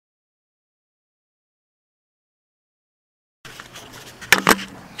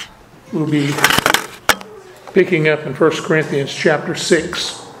We'll be picking up in 1 Corinthians chapter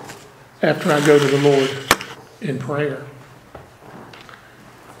 6 after I go to the Lord in prayer.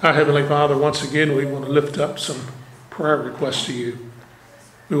 Our Heavenly Father, once again, we want to lift up some prayer requests to you.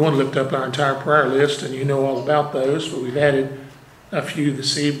 We want to lift up our entire prayer list, and you know all about those, but we've added a few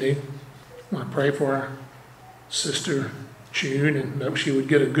this evening. I want to pray for our sister June, and hope she would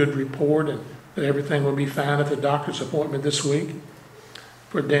get a good report and that everything will be fine at the doctor's appointment this week.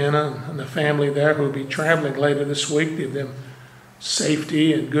 For Dana and the family there who will be traveling later this week, give them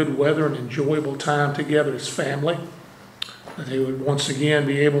safety and good weather and enjoyable time together as family. That they would once again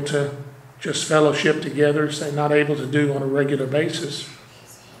be able to just fellowship together, as they're not able to do on a regular basis.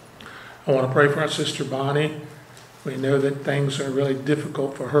 I want to pray for our sister Bonnie. We know that things are really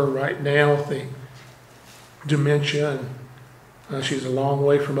difficult for her right now with the dementia, and she's a long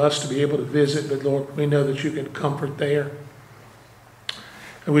way from us to be able to visit, but Lord, we know that you can comfort there.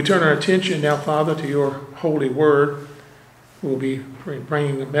 And we turn our attention now, Father, to your holy word. We'll be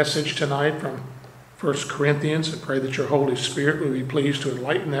bringing a message tonight from 1 Corinthians, and pray that your Holy Spirit will be pleased to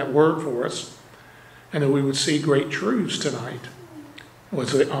enlighten that word for us, and that we would see great truths tonight,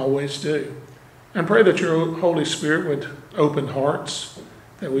 as we always do. And pray that your Holy Spirit would open hearts,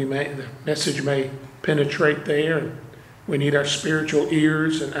 that the message may penetrate there. And we need our spiritual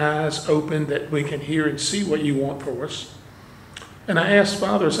ears and eyes open that we can hear and see what you want for us. And I ask,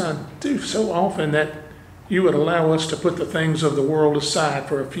 Father, as I do so often, that you would allow us to put the things of the world aside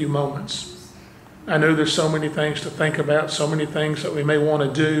for a few moments. I know there's so many things to think about, so many things that we may want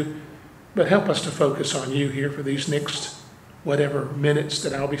to do, but help us to focus on you here for these next whatever minutes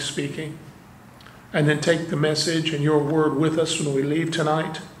that I'll be speaking. And then take the message and your word with us when we leave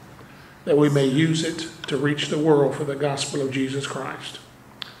tonight, that we may use it to reach the world for the gospel of Jesus Christ.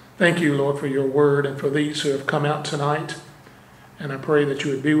 Thank you, Lord, for your word and for these who have come out tonight. And I pray that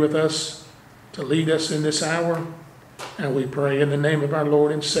you would be with us to lead us in this hour. And we pray in the name of our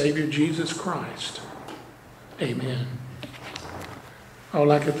Lord and Savior, Jesus Christ. Amen.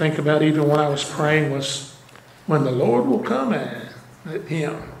 All I could think about even when I was praying was when the Lord will come, and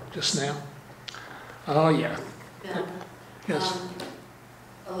him just now. Oh, yeah. Ben, Yes.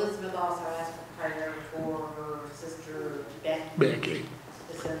 Elizabeth also asked for prayer for her sister Becky. Becky.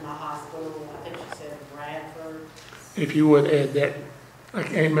 Is in the hospital. I think she said Bradford. If you would add that. I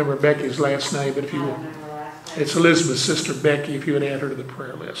can't remember Becky's last name, but if you would. It's Elizabeth's sister Becky, if you would add her to the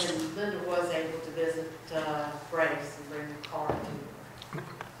prayer list. And Linda was able to visit Grace and bring the card to her.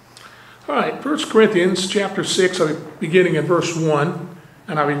 All right, 1 Corinthians chapter 6, I'll be beginning in verse 1,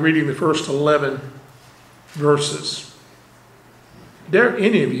 and I'll be reading the first 11 verses. Dare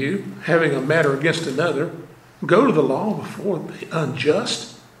any of you, having a matter against another, go to the law before the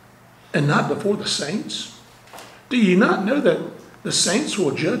unjust and not before the saints? Do ye not know that the saints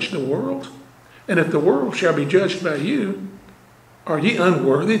will judge the world? And if the world shall be judged by you, are ye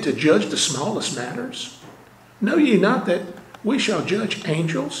unworthy to judge the smallest matters? Know ye not that we shall judge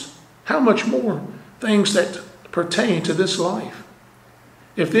angels? How much more things that pertain to this life?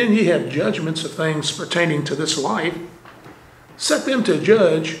 If then ye have judgments of things pertaining to this life, set them to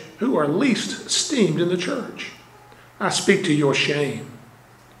judge who are least esteemed in the church. I speak to your shame.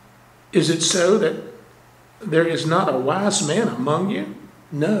 Is it so that there is not a wise man among you?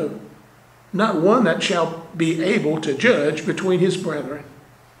 No, not one that shall be able to judge between his brethren.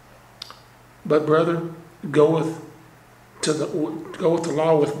 But brother goeth the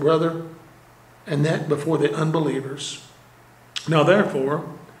law with brother, and that before the unbelievers. Now therefore,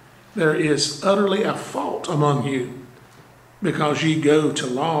 there is utterly a fault among you, because ye go to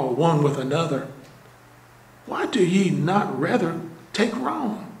law one with another. Why do ye not rather take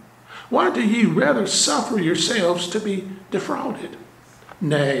wrong? Why do ye rather suffer yourselves to be defrauded?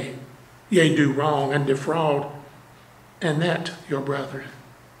 Nay, ye do wrong and defraud, and that your brethren.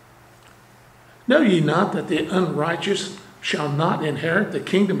 Know ye not that the unrighteous shall not inherit the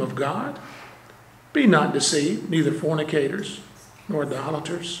kingdom of God? Be not deceived, neither fornicators, nor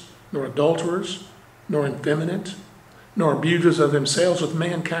idolaters, nor adulterers, nor effeminate, nor abusers of themselves with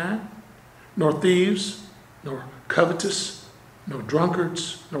mankind, nor thieves, nor covetous, nor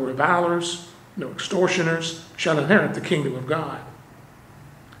drunkards, nor revilers, nor extortioners shall inherit the kingdom of God.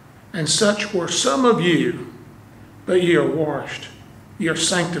 And such were some of you, but ye are washed, ye are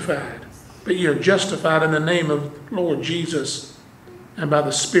sanctified, but ye are justified in the name of Lord Jesus and by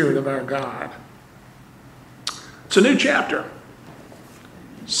the Spirit of our God. It's a new chapter.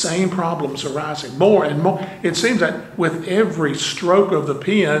 Same problems arising, more and more. It seems that with every stroke of the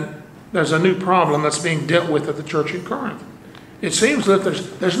pen, there's a new problem that's being dealt with at the church in Corinth. It seems that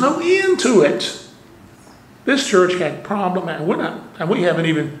there's no end to it. This church had problem, and we haven't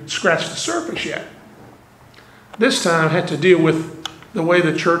even scratched the surface yet. This time had to deal with the way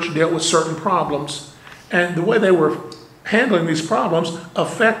the church dealt with certain problems, and the way they were handling these problems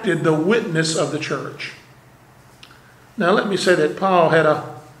affected the witness of the church. Now let me say that Paul had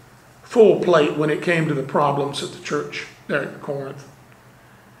a full plate when it came to the problems at the church there at Corinth.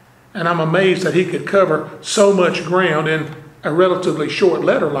 And I'm amazed that he could cover so much ground in a relatively short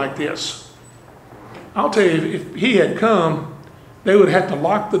letter like this. I'll tell you, if he had come, they would have to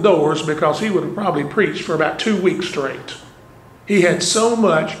lock the doors because he would have probably preached for about 2 weeks straight. He had so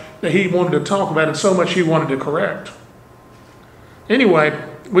much that he wanted to talk about and so much he wanted to correct. Anyway,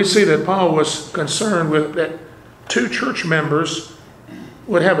 we see that Paul was concerned with that two church members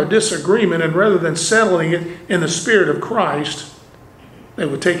would have a disagreement, and rather than settling it in the spirit of Christ, they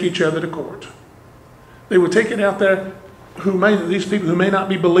would take each other to court. They would take it out there, these people who may not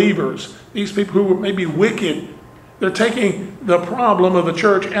be believers, these people who may be wicked. They're taking the problem of the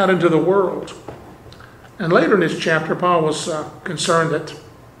church out into the world. And later in this chapter, Paul was concerned that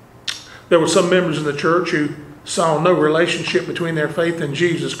there were some members of the church who saw no relationship between their faith in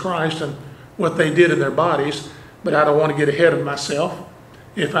Jesus Christ and what they did in their bodies. But I don't want to get ahead of myself.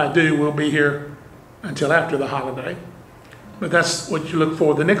 If I do, we'll be here until after the holiday. But that's what you look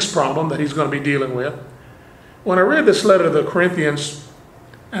for, the next problem that he's going to be dealing with. When I read this letter to the Corinthians,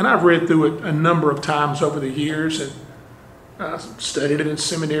 and I've read through it a number of times over the years and studied it in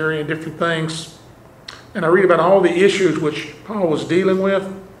seminary and different things, and I read about all the issues which Paul was dealing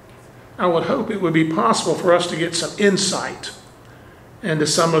with, I would hope it would be possible for us to get some insight into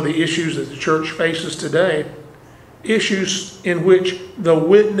some of the issues that the church faces today, issues in which the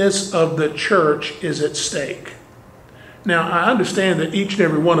witness of the church is at stake. Now, I understand that each and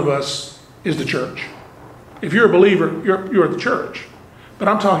every one of us is the church. If you're a believer, you're the church. But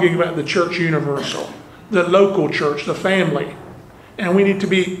I'm talking about the church universal, the local church, the family. And we need to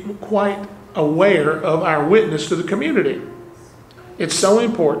be quite aware of our witness to the community. It's so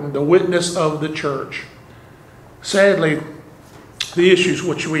important, the witness of the church. Sadly, the issues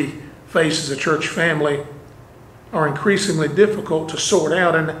which we face as a church family are increasingly difficult to sort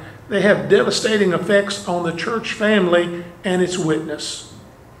out, and they have devastating effects on the church family and its witness.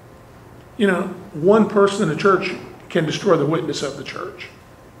 You know, one person in the church can destroy the witness of the church.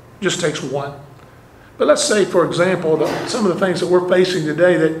 It just takes one. But let's say, for example, that some of the things that we're facing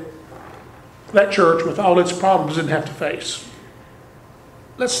today that church with all its problems didn't have to face.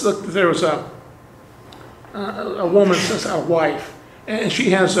 Let's look, there was a woman, that's our wife, and she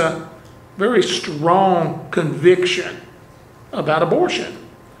has a very strong conviction about abortion.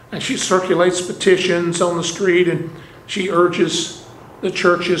 And she circulates petitions on the street, and she urges the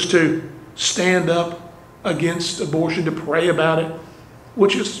churches to stand up against abortion, to pray about it,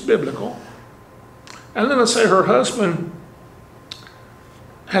 which is biblical. And then let's say her husband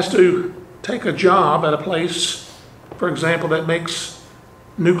has to take a job at a place, for example, that makes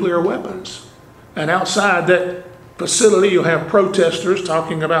nuclear weapons. And outside that facility, you'll have protesters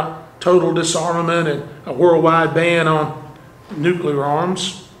talking about total disarmament and a worldwide ban on nuclear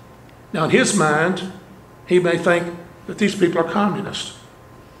arms. Now, in his mind, he may think that these people are communist.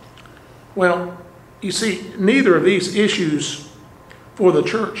 Well, you see, neither of these issues for the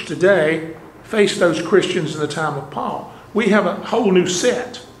church today face those Christians in the time of Paul. We have a whole new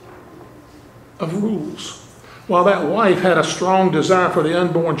set of rules. While that wife had a strong desire for the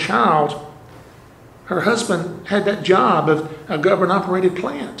unborn child, her husband had that job of a government-operated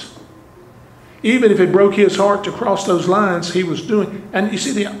plant. Even if it broke his heart to cross those lines, he was doing. And you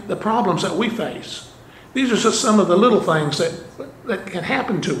see the problems that we face. These are just some of the little things that can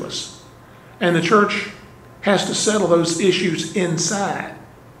happen to us. And the church has to settle those issues inside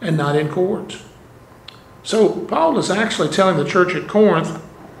and not in court. So Paul is actually telling the church at Corinth,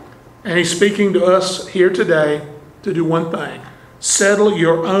 and he's speaking to us here today, to do one thing: settle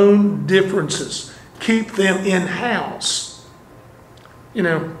your own differences. Keep them in-house. You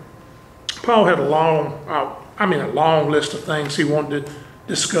know, Paul had a long list of things he wanted to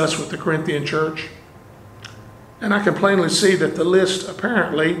discuss with the Corinthian church. And I can plainly see that the list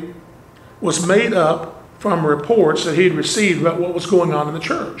apparently was made up from reports that he'd received about what was going on in the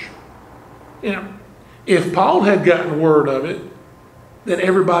church. You know, if Paul had gotten word of it, then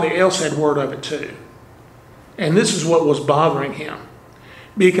everybody else had word of it too. And this is what was bothering him,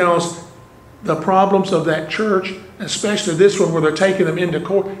 because the problems of that church, especially this one where they're taking them into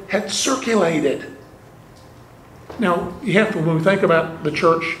court, had circulated. Now, you have to, when we think about the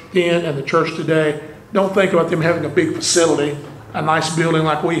church then and the church today, don't think about them having a big facility, a nice building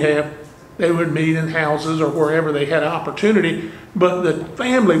like we have. They would meet in houses or wherever they had an opportunity, but the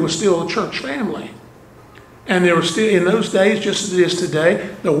family was still a church family. And there were still, in those days, just as it is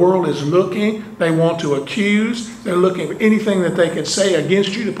today, the world is looking. They want to accuse. They're looking for anything that they can say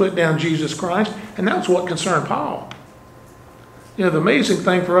against you to put down Jesus Christ. And that's what concerned Paul. You know, the amazing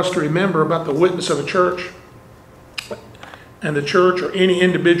thing for us to remember about the witness of a church and the church or any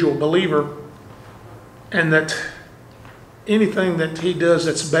individual believer, and that anything that he does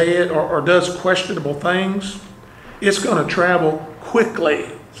that's bad or does questionable things, it's going to travel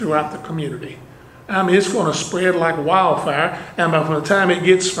quickly throughout the community. I mean, it's going to spread like wildfire, and by the time it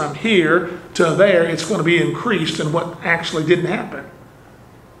gets from here to there, it's going to be increased in what actually didn't happen.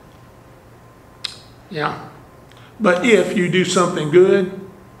 Yeah. But if you do something good,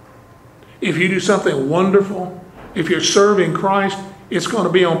 if you do something wonderful, if you're serving Christ, it's going to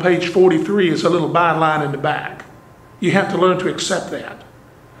be on page 43 as a little byline in the back. You have to learn to accept that.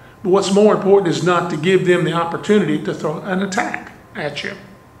 But what's more important is not to give them the opportunity to throw an attack at you.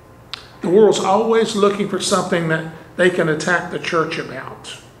 The world's always looking for something that they can attack the church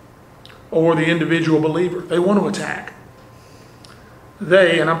about, or the individual believer. They want to attack.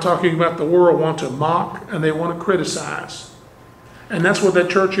 They, and I'm talking about the world, want to mock and they want to criticize. And that's what that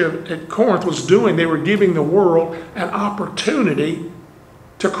church at Corinth was doing. They were giving the world an opportunity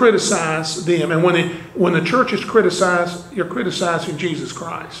to criticize them. And when the church is criticized, you're criticizing Jesus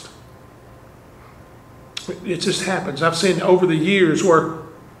Christ. It just happens. I've seen over the years where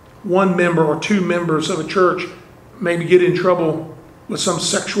one member or two members of a church maybe get in trouble with some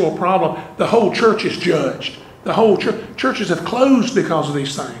sexual problem. The whole church is judged. The whole churches have closed because of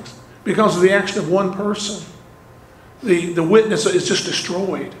these things, because of the action of one person. The witness is just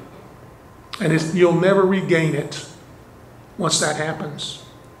destroyed, and you'll never regain it once that happens.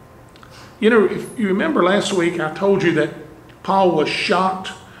 You know, if you remember last week, I told you that Paul was shocked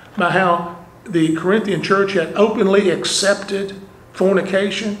by how the Corinthian church had openly accepted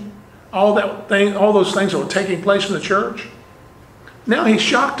fornication, all those things that were taking place in the church. Now he's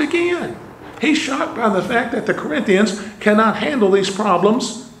shocked again. He's shocked by the fact that the Corinthians cannot handle these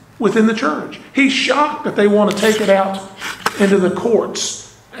problems within the church. He's shocked that they want to take it out into the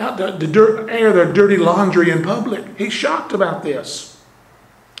courts, out to air their dirty laundry in public. He's shocked about this.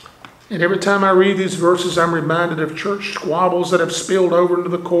 And every time I read these verses, I'm reminded of church squabbles that have spilled over into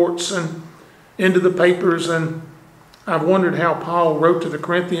the courts and into the papers. And I've wondered how Paul wrote to the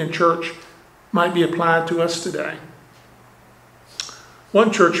Corinthian church might be applied to us today.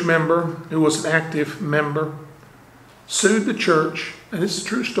 One church member, who was an active member, sued the church, and this is a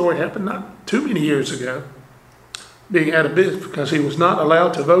true story, happened not too many years ago, being out of business because he was not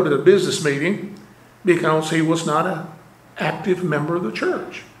allowed to vote at a business meeting because he was not an active member of the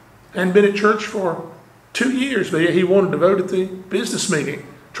church. Hadn't been at church for 2 years, but yet he wanted to vote at the business meeting.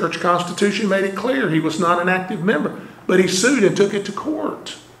 Church constitution made it clear he was not an active member, but he sued and took it to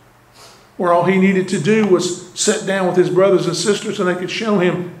court, where all he needed to do was sit down with his brothers and sisters and they could show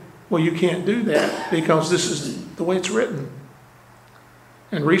him, well, you can't do that because this is the way it's written.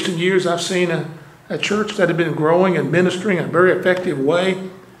 In recent years, I've seen a church that had been growing and ministering in a very effective way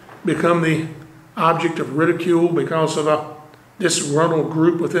become the object of ridicule because of a disgruntled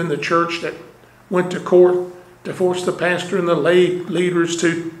group within the church that went to court to force the pastor and the lay leaders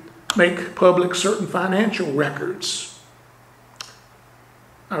to make public certain financial records.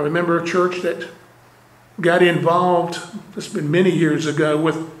 I remember a church that got involved, it's been many years ago,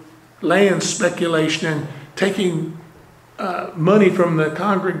 with land speculation and taking money from the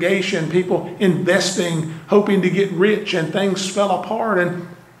congregation, people investing, hoping to get rich, and things fell apart and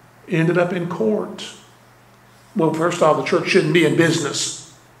ended up in court. Well, first of all, the church shouldn't be in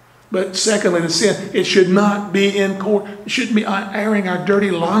business. But secondly, the sin, it should not be in court. It shouldn't be airing our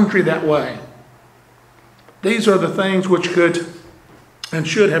dirty laundry that way. These are the things which could and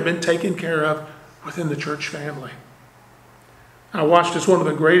should have been taken care of within the church family. I watched as one of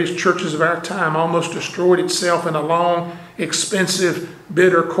the greatest churches of our time almost destroyed itself in a long, expensive,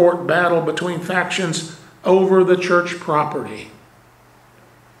 bitter court battle between factions over the church property.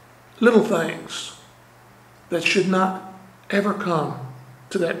 Little things that should not ever come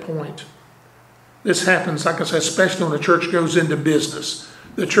to that point. This happens, like I said, especially when the church goes into business.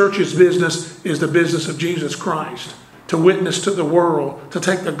 The church's business is the business of Jesus Christ, to witness to the world, to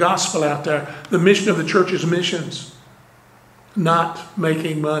take the gospel out there. The mission of the church is missions, not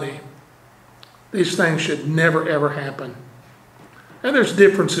making money. These things should never, ever happen. And there's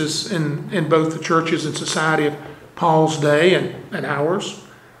differences in both the churches and society of Paul's day and ours.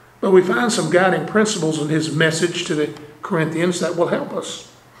 But we find some guiding principles in his message to the Corinthians that will help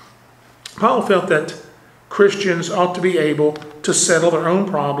us. Paul felt that Christians ought to be able to settle their own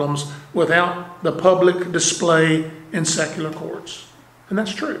problems without the public display in secular courts. And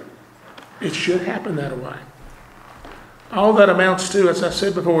that's true. It should happen that way. All that amounts to, as I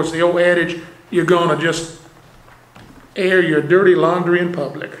said before, is the old adage, you're going to just air your dirty laundry in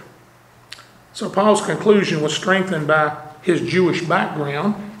public. So Paul's conclusion was strengthened by his Jewish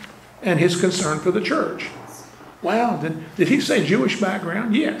background and his concern for the church. Wow, did he say Jewish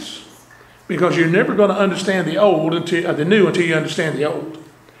background? Yes. Because you're never going to understand the new until you understand the old.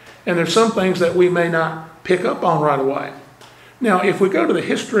 And there's some things that we may not pick up on right away. Now, if we go to the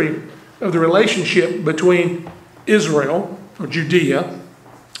history of the relationship between Israel, or Judea,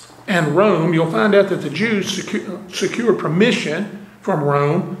 and Rome, you'll find out that the Jews secured permission from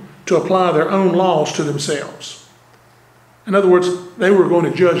Rome to apply their own laws to themselves. In other words, they were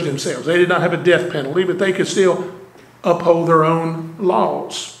going to judge themselves. They did not have a death penalty, but they could still uphold their own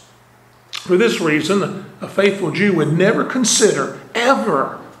laws. For this reason, a faithful Jew would never consider,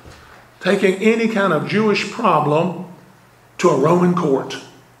 ever, taking any kind of Jewish problem to a Roman court.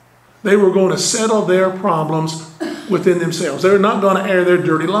 They were going to settle their problems within themselves. They're not going to air their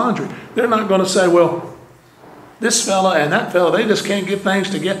dirty laundry. They're not going to say, well, this fella and that fella, they just can't get things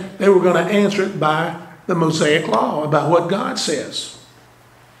together. They were going to answer it by the Mosaic law, about what God says.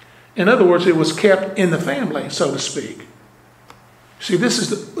 In other words, it was kept in the family, so to speak. See,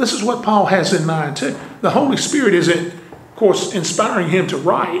 this is what Paul has in mind too. The Holy Spirit isn't, of course, inspiring him to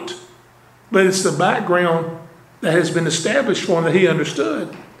write, but it's the background that has been established for him that he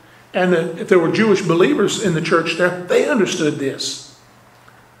understood. And that if there were Jewish believers in the church there, they understood this.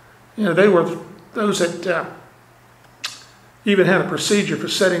 You know, they were those that even had a procedure for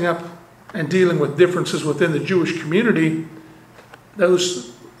setting up and dealing with differences within the Jewish community,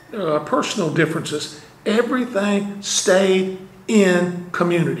 those personal differences. Everything stayed in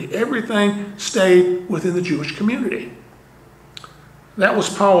community. Everything stayed within the Jewish community. That was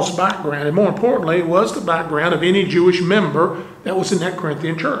Paul's background, and more importantly, it was the background of any Jewish member that was in that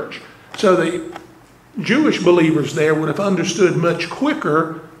Corinthian church. So the Jewish believers there would have understood much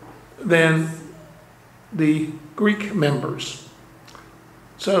quicker than the Greek members.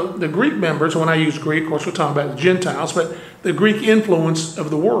 So the Greek members, when I use Greek, of course we're talking about the Gentiles, but the Greek influence of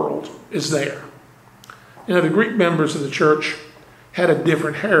the world is there. You know, the Greek members of the church had a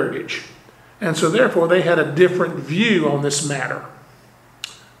different heritage, and so therefore they had a different view on this matter.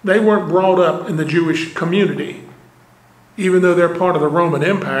 They weren't brought up in the Jewish community. Even though they're part of the Roman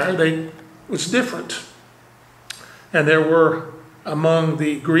Empire, it was different. And there were among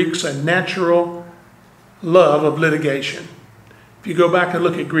the Greeks a natural love of litigation. If you go back and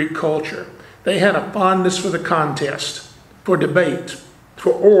look at Greek culture, they had a fondness for the contest, for debate,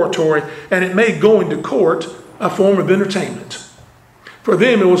 for oratory, and it made going to court a form of entertainment. For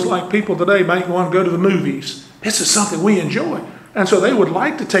them, it was like people today might want to go to the movies. This is something we enjoy. And so they would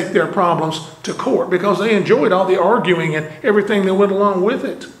like to take their problems to court because they enjoyed all the arguing and everything that went along with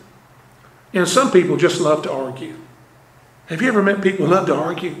it. You know, some people just love to argue. Have you ever met people who love to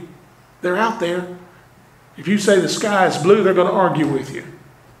argue? They're out there. If you say the sky is blue, they're going to argue with you.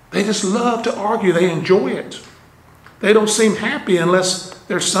 They just love to argue. They enjoy it. They don't seem happy unless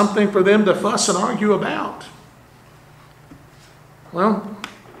there's something for them to fuss and argue about. Well,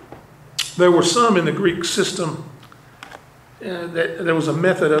 there were some in the Greek system that there was a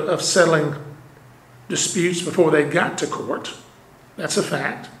method of settling disputes before they got to court. That's a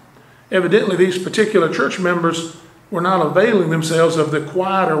fact. Evidently, these particular church members were not availing themselves of the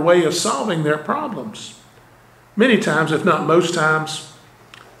quieter way of solving their problems. Many times, if not most times,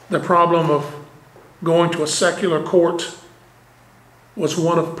 the problem of going to a secular court was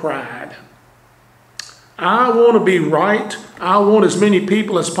one of pride. I want to be right. I want as many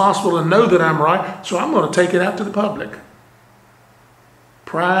people as possible to know that I'm right, so I'm going to take it out to the public.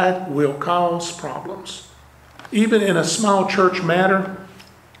 Pride will cause problems. Even in a small church matter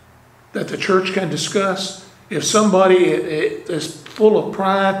that the church can discuss, if somebody is full of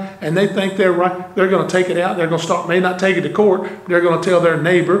pride and they think they're right, they're going to take it out. They're going to may not take it to court. They're going to tell their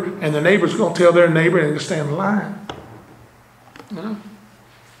neighbor, and the neighbor's going to tell their neighbor, and they're going to stand in line. You know?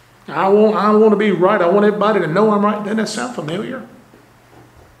 I want to be right. I want everybody to know I'm right. Doesn't that sound familiar?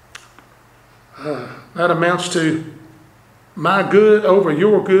 That amounts to my good over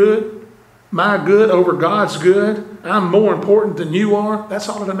your good, my good over God's good. I'm more important than you are. That's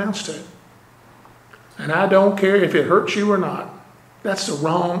all it amounts to. And I don't care if it hurts you or not. That's the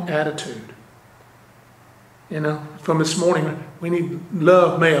wrong attitude. You know, from this morning, we need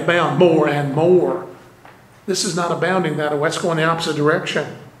love may abound more and more. This is not abounding that way. It's going the opposite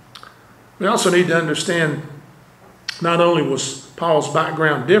direction. We also need to understand not only was Paul's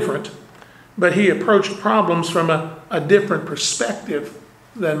background different, but he approached problems from a different perspective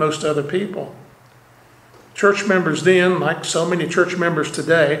than most other people. Church members then, like so many church members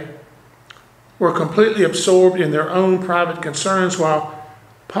today, were completely absorbed in their own private concerns, while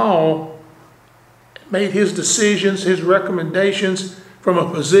Paul made his decisions, his recommendations from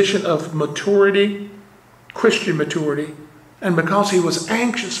a position of maturity, Christian maturity, and because he was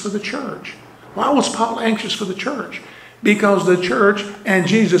anxious for the church. Why was Paul anxious for the church? Because the church and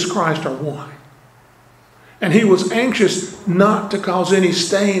Jesus Christ are one. And he was anxious not to cause any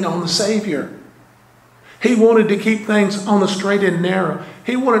stain on the Savior. He wanted to keep things on the straight and narrow.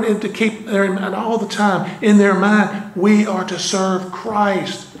 He wanted them to keep all the time in their mind, we are to serve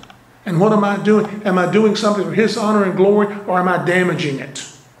Christ. And what am I doing? Am I doing something for his honor and glory, or am I damaging it?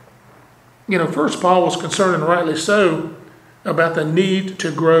 First Paul was concerned, and rightly so, about the need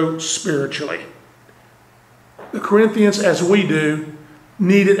to grow spiritually. The Corinthians, as we do,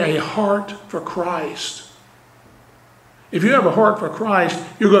 needed a heart for Christ. If you have a heart for Christ,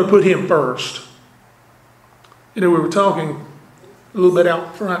 you're going to put him first. We were talking a little bit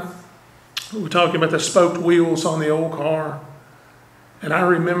out front. We were talking about the spoked wheels on the old car. And I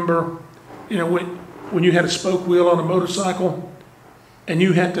remember, when you had a spoke wheel on a motorcycle and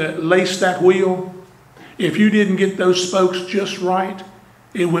you had to lace that wheel, if you didn't get those spokes just right,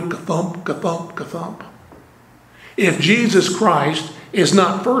 it went ka-thump, ka-thump, ka-thump. If Jesus Christ is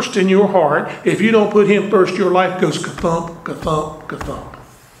not first in your heart, if you don't put him first, your life goes ka-thump, ka-thump, ka-thump.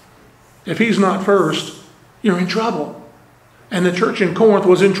 If he's not first, you're in trouble. And the church in Corinth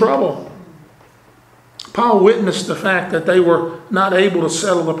was in trouble. Paul witnessed the fact that they were not able to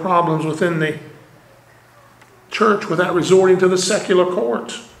settle the problems within the church without resorting to the secular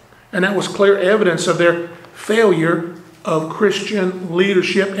court. And that was clear evidence of their failure of Christian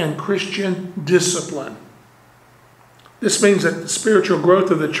leadership and Christian discipline. This means that the spiritual growth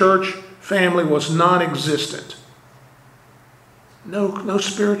of the church family was non-existent. No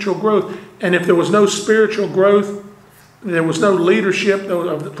spiritual growth. And if there was no spiritual growth, there was no leadership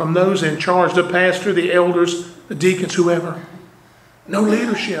from those in charge, the pastor, the elders, the deacons, whoever. No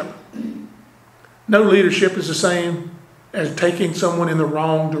leadership. No leadership is the same as taking someone in the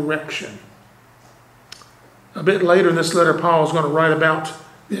wrong direction. A bit later in this letter, Paul is going to write about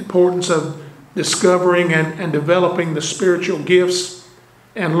the importance of discovering and developing the spiritual gifts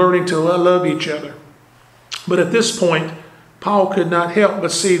and learning to love each other. But at this point, Paul could not help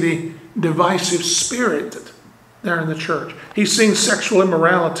but see the divisive spirit there in the church. He's seen sexual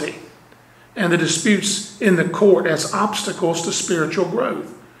immorality and the disputes in the court as obstacles to spiritual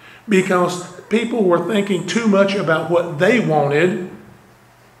growth, because people were thinking too much about what they wanted,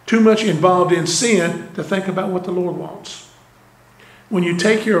 too much involved in sin to think about what the Lord wants. When you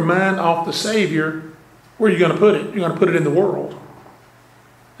take your mind off the Savior, where are you going to put it? You're going to put it in the world.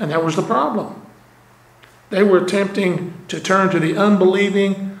 And that was the problem. They were attempting to turn to the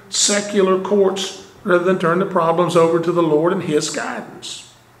unbelieving secular courts rather than turn the problems over to the Lord and his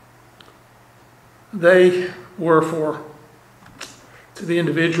guidance. They were to the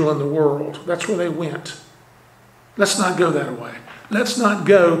individual in the world. That's where they went. Let's not go that way. Let's not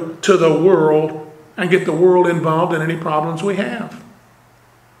go to the world and get the world involved in any problems we have.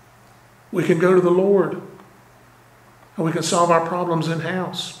 We can go to the Lord and we can solve our problems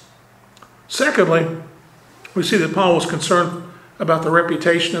in-house. Secondly, we see that Paul was concerned about the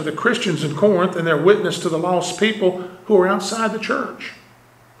reputation of the Christians in Corinth and their witness to the lost people who were outside the church.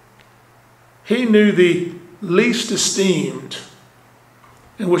 He knew the least esteemed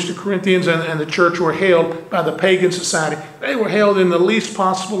in which the Corinthians and the church were held by the pagan society. They were held in the least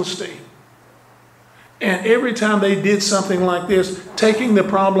possible esteem. And every time they did something like this, taking the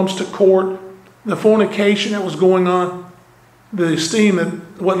problems to court, the fornication that was going on, the esteem,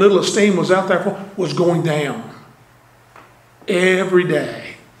 what little esteem was out there for, was going down. Every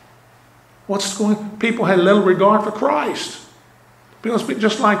day. People had little regard for Christ. Because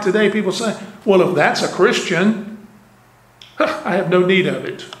just like today, people say, well, if that's a Christian, I have no need of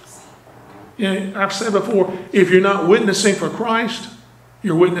it. I've said before, if you're not witnessing for Christ,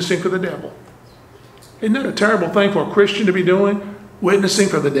 you're witnessing for the devil. Isn't that a terrible thing for a Christian to be doing? Witnessing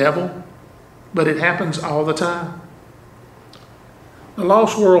for the devil? But it happens all the time. The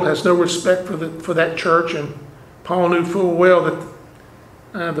lost world has no respect for that church, and Paul knew full well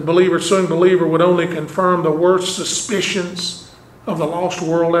that the soon believer would only confirm the worst suspicions of the lost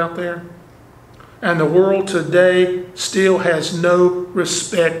world out there. And the world today still has no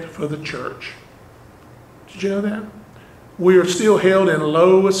respect for the church. Did you know that? We are still held in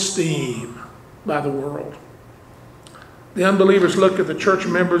low esteem by the world. The unbelievers look at the church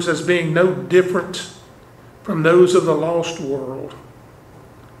members as being no different from those of the lost world.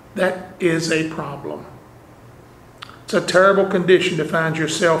 That is a problem. It's a terrible condition to find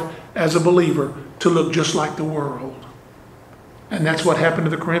yourself as a believer to look just like the world. And that's what happened to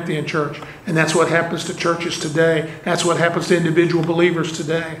the Corinthian church. And that's what happens to churches today. That's what happens to individual believers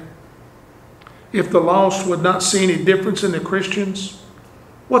today. If the lost would not see any difference in the Christians,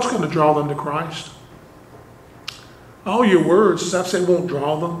 what's going to draw them to Christ? All your words, as I've said, won't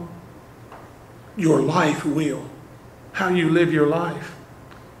draw them. Your life will. How you live your life.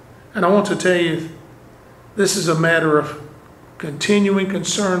 And I want to tell you, this is a matter of continuing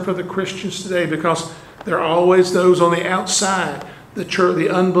concern for the Christians today, because there are always those on the outside, the church, the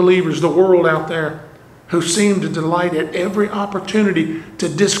unbelievers, the world out there, who seem to delight at every opportunity to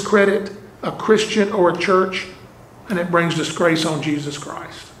discredit a Christian or a church, and it brings disgrace on Jesus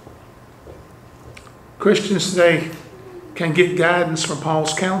Christ. Christians today can get guidance from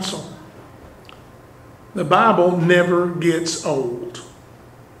Paul's counsel. The Bible never gets old.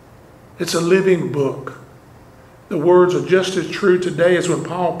 It's a living book. The words are just as true today as when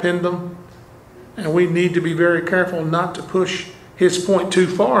Paul penned them, and we need to be very careful not to push his point too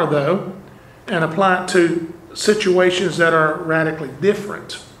far, though, and apply it to situations that are radically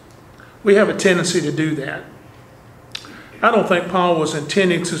different. We have a tendency to do that. I don't think Paul was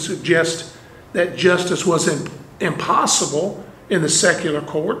intending to suggest that justice was impossible in the secular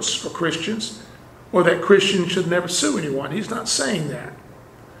courts for Christians, or that Christians should never sue anyone. He's not saying that.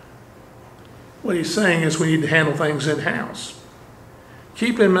 What he's saying is we need to handle things in-house.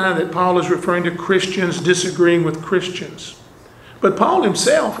 Keep in mind that Paul is referring to Christians disagreeing with Christians. But Paul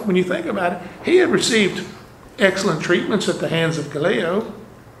himself, when you think about it, he had received excellent treatments at the hands of Gallio,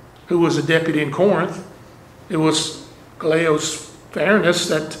 who was a deputy in Corinth. It was Gallio's fairness,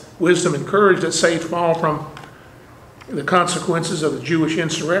 that wisdom and courage that saved Paul from the consequences of the Jewish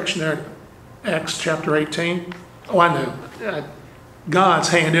insurrection there in Acts chapter 18. Oh, I know. God's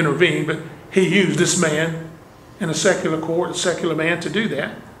hand intervened, but he used this man in a secular court, a secular man, to do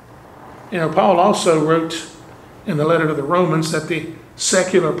that. You know, Paul also wrote in the letter to the Romans that the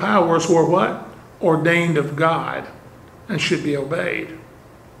secular powers were what? Ordained of God and should be obeyed.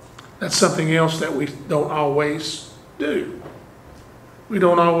 That's something else that we don't always do. We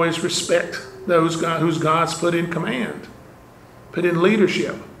don't always respect those whose God's put in command, put in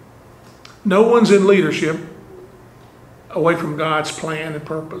leadership. No one's in leadership away from God's plan and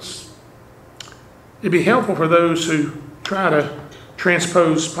purpose. It'd be helpful for those who try to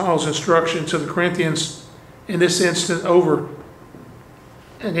transpose Paul's instruction to the Corinthians in this instant over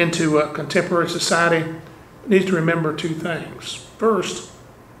and into contemporary society. Needs to remember two things. First,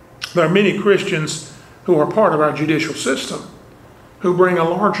 there are many Christians who are part of our judicial system who bring a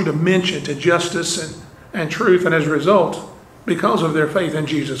larger dimension to justice and truth, and as a result, because of their faith in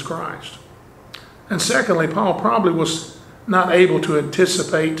Jesus Christ. And secondly, Paul probably was not able to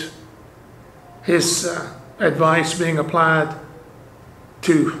anticipate his advice being applied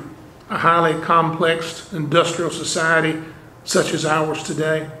to a highly complex industrial society such as ours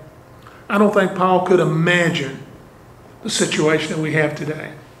today. I don't think Paul could imagine the situation that we have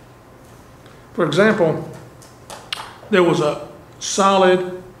today. For example, there was a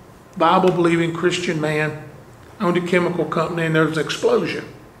solid, Bible-believing Christian man owned a chemical company, and there was an explosion.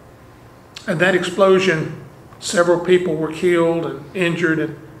 And that explosion, several people were killed and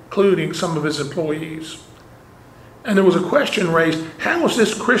injured, including some of his employees. And there was a question raised, how was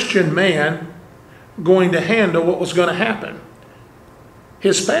this Christian man going to handle what was going to happen?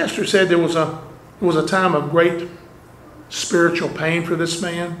 His pastor said there was a time of great spiritual pain for this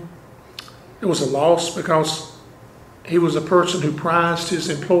man. It was a loss because he was a person who prized his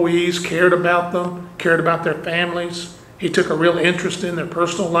employees, cared about them, cared about their families. He took a real interest in their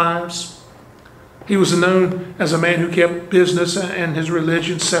personal lives. He was known as a man who kept business and his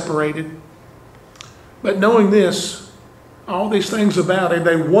religion separated. But knowing this, all these things about him,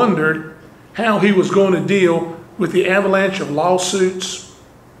 they wondered how he was going to deal with the avalanche of lawsuits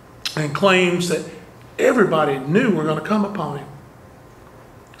and claims that everybody knew were going to come upon him.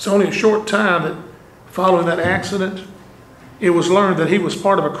 It's only a short time that following that accident, it was learned that he was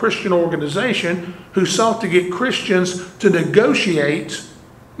part of a Christian organization who sought to get Christians to negotiate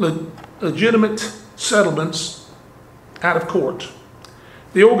legitimate settlements out of court.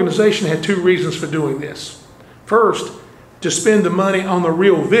 The organization had two reasons for doing this. First, to spend the money on the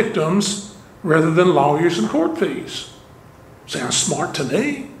real victims rather than lawyers and court fees. Sounds smart to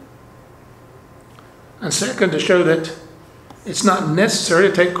me. And second, to show that it's not necessary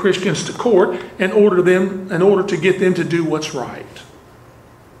to take Christians to court in order to get them to do what's right.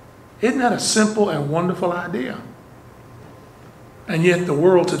 Isn't that a simple and wonderful idea? And yet the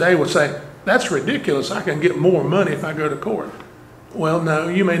world today would say, that's ridiculous. I can get more money if I go to court. Well, no,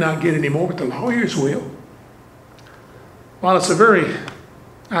 you may not get any more, but the lawyers will. While it's a very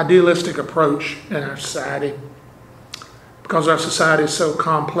idealistic approach in our society, because our society is so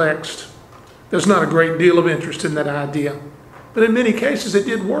complex. There's not a great deal of interest in that idea. But in many cases, it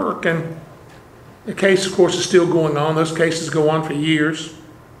did work. And the case, of course, is still going on. Those cases go on for years.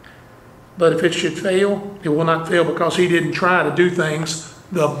 But if it should fail, it will not fail because he didn't try to do things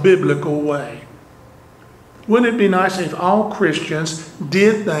the biblical way. Wouldn't it be nice if all Christians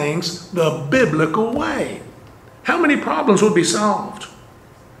did things the biblical way? How many problems would be solved?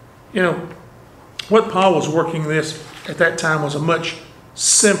 You know, what Paul was working this at that time was a much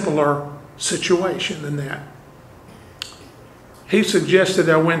simpler situation than that. He suggested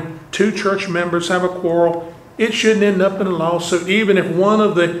that when two church members have a quarrel, it shouldn't end up in a lawsuit, even if one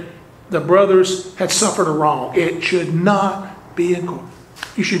of the brothers had suffered a wrong. It should not be in court.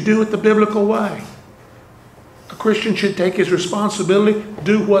 You should do it the biblical way. A Christian should take his responsibility,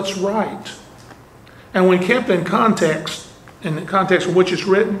 do what's right. And when kept in the context of which it's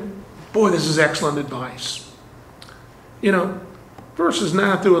written, boy, this is excellent advice. You know, verses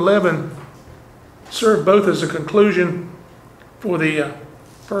 9 through 11 serve both as a conclusion for the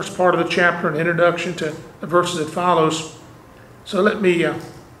first part of the chapter, an introduction to the verses that follows. So let me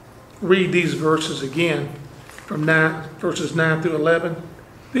read these verses again from verses 9 through 11.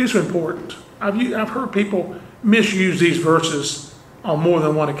 These are important. I've heard people misuse these verses on more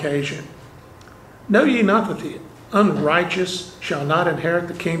than one occasion. Know ye not that the unrighteous shall not inherit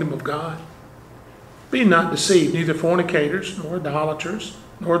the kingdom of God? Be not deceived, neither fornicators, nor idolaters,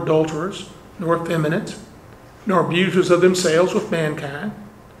 nor adulterers, nor effeminate, nor abusers of themselves with mankind,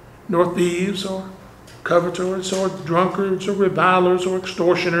 nor thieves, or covetous, or drunkards, or revilers, or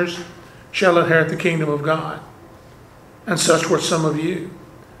extortioners shall inherit the kingdom of God. And such were some of you.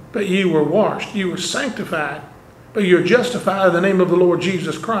 But ye were washed, ye were sanctified, but you are justified in the name of the Lord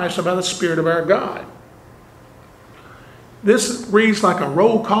Jesus Christ and by the Spirit of our God. This reads like a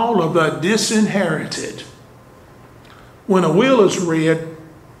roll call of the disinherited. When a will is read,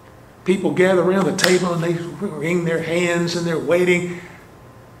 people gather around the table and they wring their hands and they're waiting.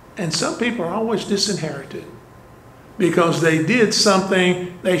 And some people are always disinherited because they did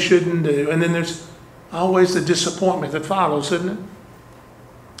something they shouldn't do. And then there's always the disappointment that follows, isn't it?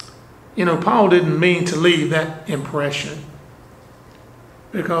 You know, Paul didn't mean to leave that impression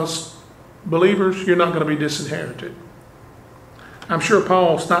because believers, you're not going to be disinherited. I'm sure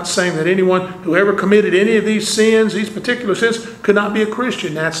Paul's not saying that anyone who ever committed any of these sins, these particular sins, could not be a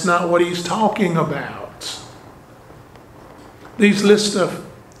Christian. That's not what he's talking about. These lists of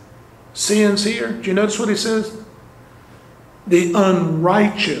sins here, do you notice what he says? The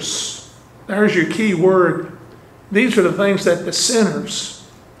unrighteous. There's your key word. These are the things that the sinners.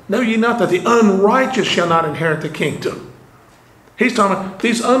 Know ye not that the unrighteous shall not inherit the kingdom? He's talking about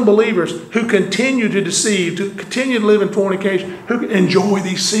these unbelievers who continue to deceive, who continue to live in fornication, who enjoy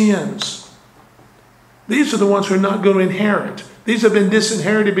these sins. These are the ones who are not going to inherit. These have been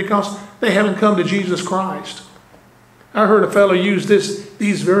disinherited because they haven't come to Jesus Christ. I heard a fellow use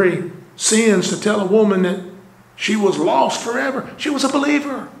these very sins to tell a woman that she was lost forever. She was a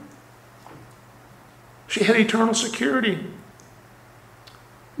believer. She had eternal security.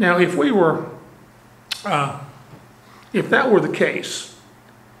 Now, if that were the case,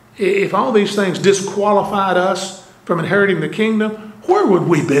 if all these things disqualified us from inheriting the kingdom, where would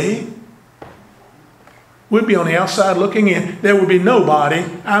we be? We'd be on the outside looking in. There would be nobody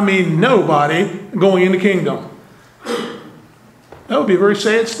going in the kingdom. That would be a very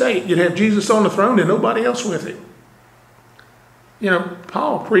sad state. You'd have Jesus on the throne and nobody else with him. You know,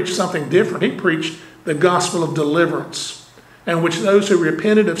 Paul preached something different. He preached the gospel of deliverance, in which those who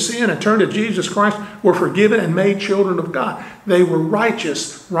repented of sin and turned to Jesus Christ were forgiven and made children of God. They were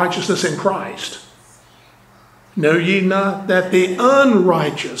righteousness in Christ. Know ye not that the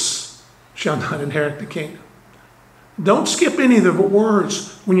unrighteous shall not inherit the kingdom? Don't skip any of the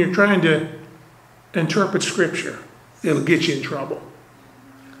words when you're trying to interpret Scripture. It'll get you in trouble.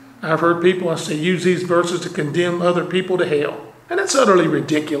 I've heard people, I say, use these verses to condemn other people to hell. And that's utterly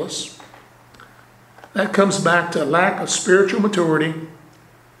ridiculous. That comes back to a lack of spiritual maturity.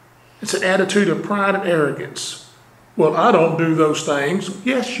 It's an attitude of pride and arrogance. Well, I don't do those things.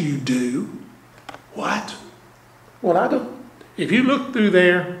 Yes, you do. What? Well, I don't. If you look through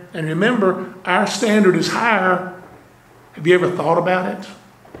there and remember, our standard is higher. Have you ever thought about it?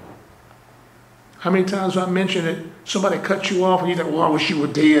 How many times have I mentioned it? Somebody cut you off and you think, well, I wish you were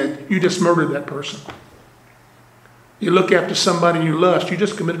dead. You just murdered that person. You look after somebody you lust, you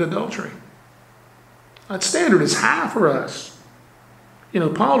just committed adultery. That standard is high for us. You know,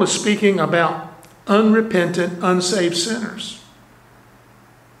 Paul is speaking about unrepentant, unsaved sinners.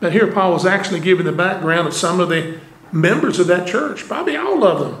 But here Paul was actually giving the background of some of the members of that church, probably all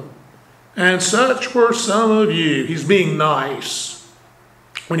of them. And such were some of you. He's being nice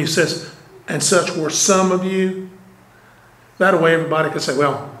when he says, and such were some of you. That way everybody could say,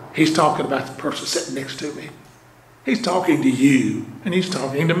 well, he's talking about the person sitting next to me. He's talking to you, and he's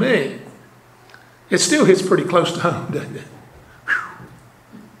talking to me. It still hits pretty close to home, doesn't it? Whew.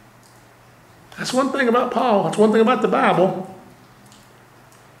 That's one thing about Paul. That's one thing about the Bible.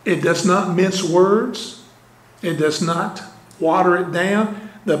 It does not mince words. It does not water it down.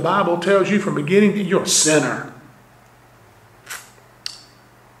 The Bible tells you from beginning that you're a sinner.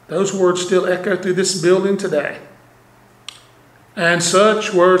 Those words still echo through this building today. And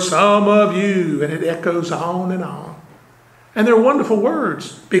such were some of you. And it echoes on and on. And they're wonderful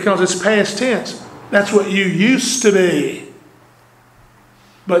words because it's past tense. That's what you used to be.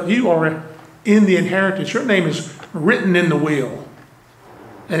 But you are in the inheritance. Your name is written in the will.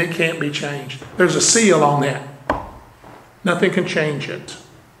 And it can't be changed. There's a seal on that. Nothing can change it.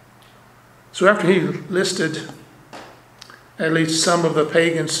 So after he listed at least some of the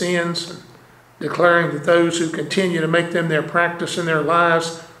pagan sins, declaring that those who continue to make them their practice in their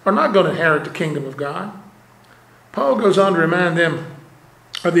lives are not going to inherit the kingdom of God, Paul goes on to remind them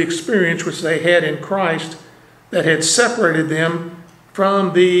of the experience which they had in Christ that had separated them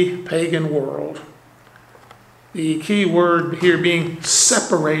from the pagan world. The key word here being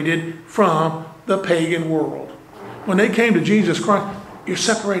separated from the pagan world. When they came to Jesus Christ, you're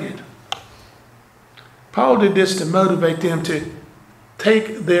separated. Paul did this to motivate them to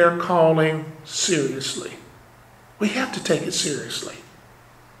take their calling seriously. We have to take it seriously.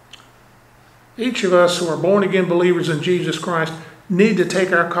 Each of us who are born-again believers in Jesus Christ need to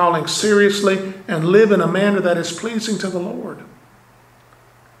take our calling seriously and live in a manner that is pleasing to the Lord.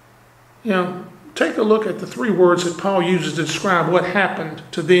 You know, take a look at the three words that Paul uses to describe what happened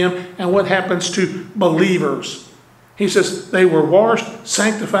to them and what happens to believers. He says they were washed,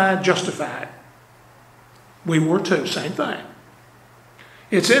 sanctified, justified. We were too, same thing.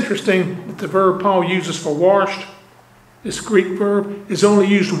 It's interesting that the verb Paul uses for washed, this Greek verb, is only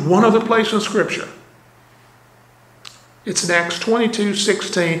used one other place in Scripture. It's in Acts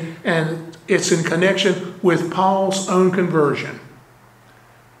 22:16, and it's in connection with Paul's own conversion.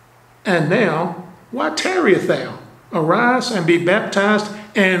 And now, why tarriest thou? Arise and be baptized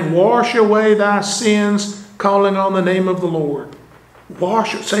and wash away thy sins, calling on the name of the Lord.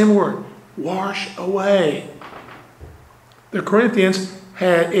 Wash, same word, wash away. The Corinthians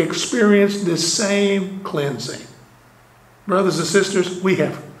had experienced the same cleansing. Brothers and sisters, we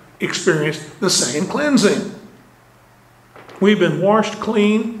have experienced the same cleansing. We've been washed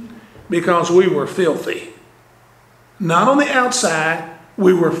clean because we were filthy. Not on the outside,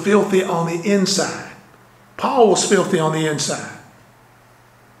 we were filthy on the inside. Paul was filthy on the inside.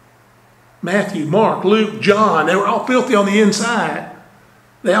 Matthew, Mark, Luke, John, they were all filthy on the inside.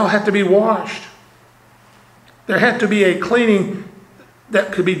 They all had to be washed. There had to be a cleaning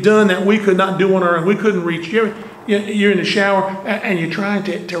that could be done that we could not do on our own. We couldn't reach. You're in the shower and you're trying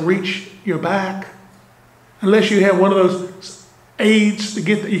to reach your back. Unless you have one of those aids to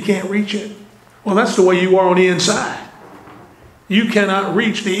get that, you can't reach it. Well, that's the way you are on the inside. You cannot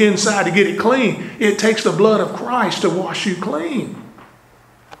reach the inside to get it clean. It takes the blood of Christ to wash you clean.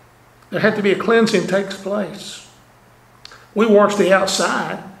 There had to be a cleansing takes place. We washed the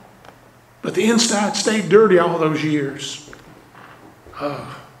outside, but the inside stayed dirty all those years.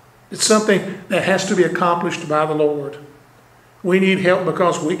 It's something that has to be accomplished by the Lord. We need help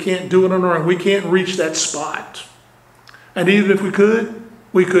because we can't do it on our own. We can't reach that spot. And even if we could,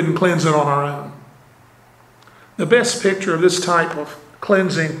 we couldn't cleanse it on our own. The best picture of this type of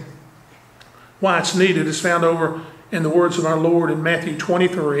cleansing, why it's needed, is found over in the words of our Lord in Matthew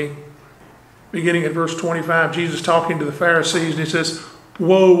 23, beginning at verse 25. Jesus talking to the Pharisees, and he says,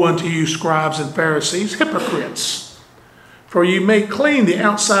 "Woe unto you, scribes and Pharisees, hypocrites! For you make clean the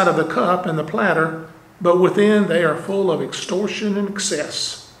outside of the cup and the platter, but within they are full of extortion and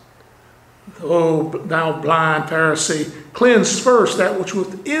excess. O thou blind Pharisee, cleanse first that which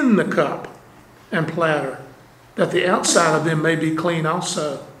within the cup and platter, that the outside of them may be clean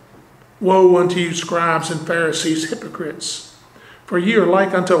also. Woe unto you, scribes and Pharisees, hypocrites! For ye are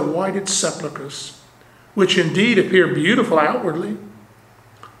like unto whited sepulchres, which indeed appear beautiful outwardly,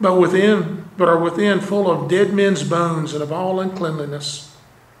 but are within full of dead men's bones and of all uncleanliness.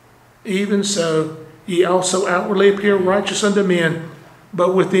 Even so, ye also outwardly appear righteous unto men,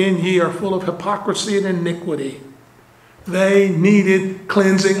 but within ye are full of hypocrisy and iniquity." They needed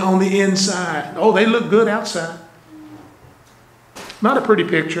cleansing on the inside. Oh, they look good outside. Not a pretty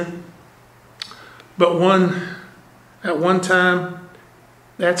picture, but at one time,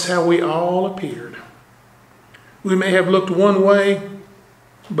 that's how we all appeared. We may have looked one way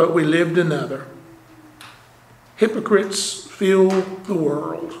but we lived another. Hypocrites fill the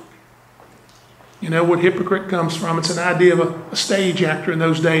world. You know what hypocrite comes from? It's an idea of a stage actor in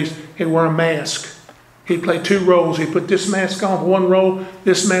those days. He'd wear a mask. He'd play two roles. He'd put this mask on for one role,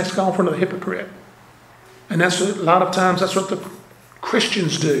 this mask on for another. Hypocrite. And that's a lot of times that's what the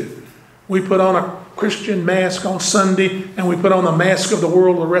Christians do. We put on a Christian mask on Sunday and we put on the mask of the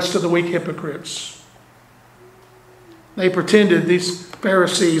world the rest of the week. Hypocrites. They pretended, these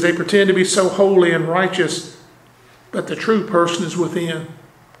Pharisees, they pretend to be so holy and righteous, but the true person is within.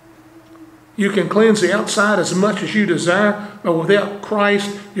 You can cleanse the outside as much as you desire, but without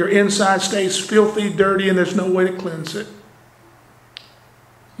Christ, your inside stays filthy, dirty, and there's no way to cleanse it.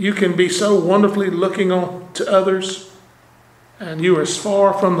 You can be so wonderfully looking on to others, and you are as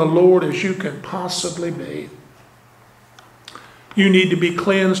far from the Lord as you can possibly be. You need to be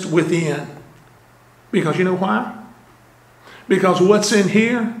cleansed within. Because you know why? Because what's in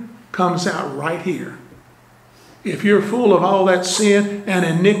here comes out right here. If you're full of all that sin and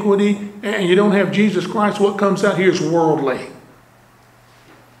iniquity and you don't have Jesus Christ, what comes out here is worldly.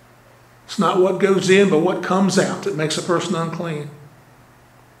 It's not what goes in, but what comes out that makes a person unclean.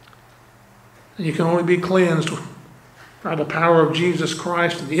 And you can only be cleansed by the power of Jesus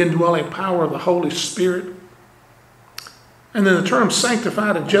Christ and the indwelling power of the Holy Spirit. And then the terms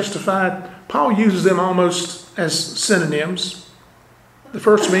sanctified and justified, Paul uses them almost as synonyms. The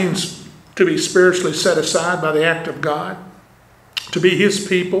first means to be spiritually set aside by the act of God, to be his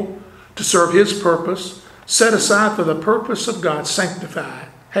people, to serve his purpose, set aside for the purpose of God, sanctified.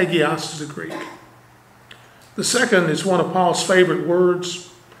 Hagios is the Greek. The second is one of Paul's favorite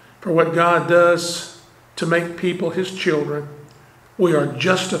words for what God does to make people his children. We are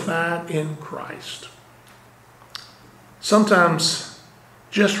justified in Christ. Sometimes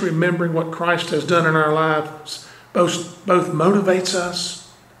just remembering what Christ has done in our lives both motivates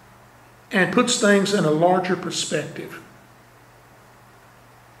us and puts things in a larger perspective.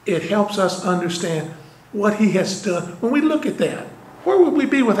 It helps us understand what he has done. When we look at that, where would we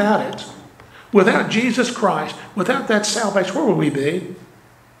be without it? Without Jesus Christ, without that salvation, where would we be?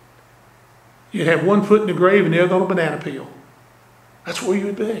 You'd have one foot in the grave and the other on a banana peel. That's where you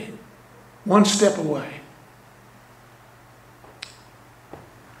would be. One step away.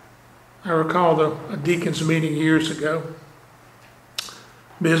 I recall a deacon's meeting years ago.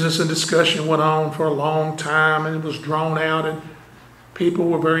 Business and discussion went on for a long time and it was drawn out and people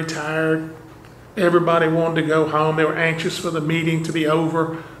were very tired. Everybody wanted to go home. They were anxious for the meeting to be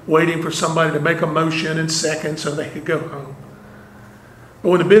over, waiting for somebody to make a motion and second so they could go home. But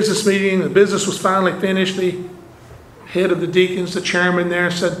when the business was finally finished, the head of the deacons, the chairman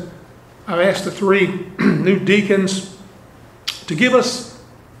there said, I've asked the three new deacons to give us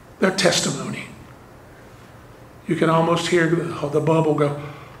their testimony. You can almost hear the bubble go.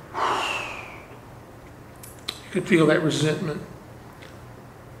 You could feel that resentment.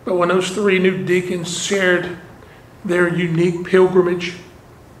 But when those three new deacons shared their unique pilgrimage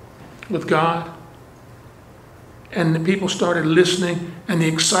with God, and the people started listening, and the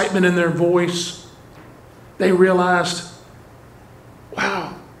excitement in their voice, they realized,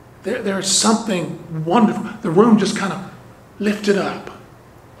 wow, there's something wonderful. The room just kind of lifted up.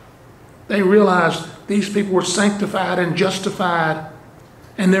 They realized these people were sanctified and justified,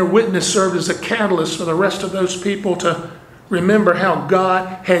 and their witness served as a catalyst for the rest of those people to remember how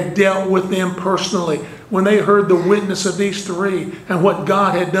God had dealt with them personally. When they heard the witness of these three and what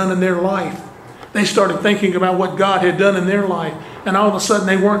God had done in their life, they started thinking about what God had done in their life, and all of a sudden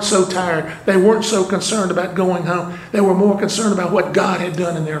they weren't so tired. They weren't so concerned about going home. They were more concerned about what God had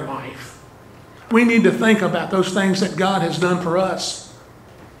done in their life. We need to think about those things that God has done for us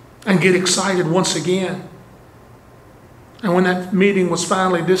and get excited once again. And when that meeting was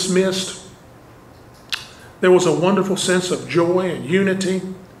finally dismissed, there was a wonderful sense of joy and unity.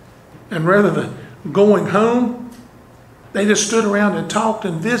 And rather than going home, they just stood around and talked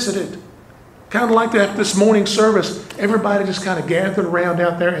and visited. Kind of like that this morning service. Everybody just kind of gathered around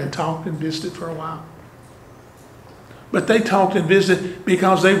out there and talked and visited for a while. But they talked and visited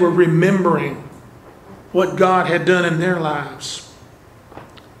because they were remembering what God had done in their lives.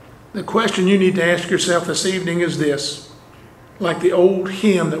 The question you need to ask yourself this evening is this. Like the old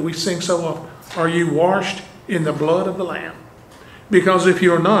hymn that we sing so often. Are you washed in the blood of the Lamb? Because if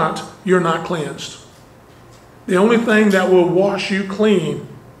you're not cleansed. The only thing that will wash you clean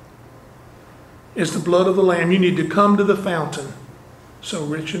is the blood of the Lamb. You need to come to the fountain, so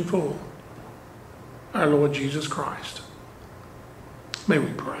rich and full, our Lord Jesus Christ. May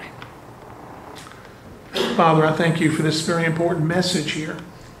we pray. Father, I thank you for this very important message here.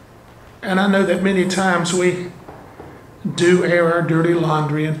 And I know that many times we do air our dirty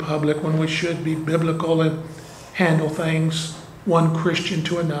laundry in public when we should be biblical and handle things one Christian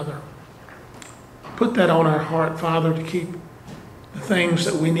to another. Put that on our heart, Father, to keep the things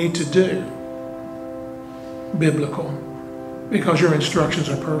that we need to do biblical, because your instructions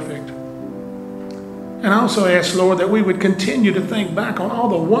are perfect. And I also ask, Lord, that we would continue to think back on all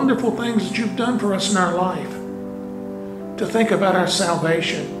the wonderful things that you've done for us in our life, to think about our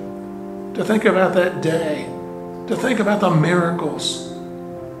salvation, to think about that day, to think about the miracles,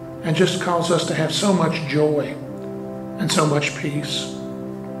 and just cause us to have so much joy and so much peace.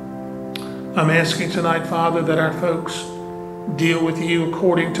 I'm asking tonight, Father, that our folks deal with you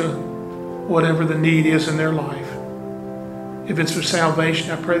according to whatever the need is in their life. If it's for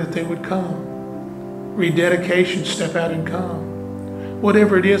salvation, I pray that they would come. Rededication, step out and come.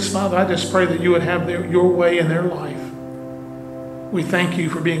 Whatever it is, Father, I just pray that you would have your way in their life. We thank you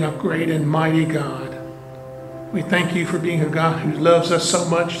for being a great and mighty God. We thank you for being a God who loves us so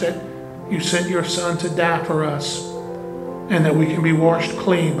much that you sent your Son to die for us, and that we can be washed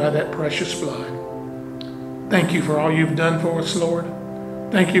clean by that precious blood. Thank you for all you've done for us, Lord.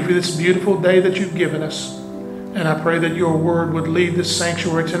 Thank you for this beautiful day that you've given us. And I pray that your word would lead this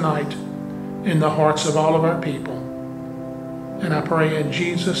sanctuary tonight in the hearts of all of our people. And I pray in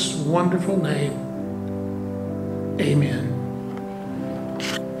Jesus' wonderful name, amen.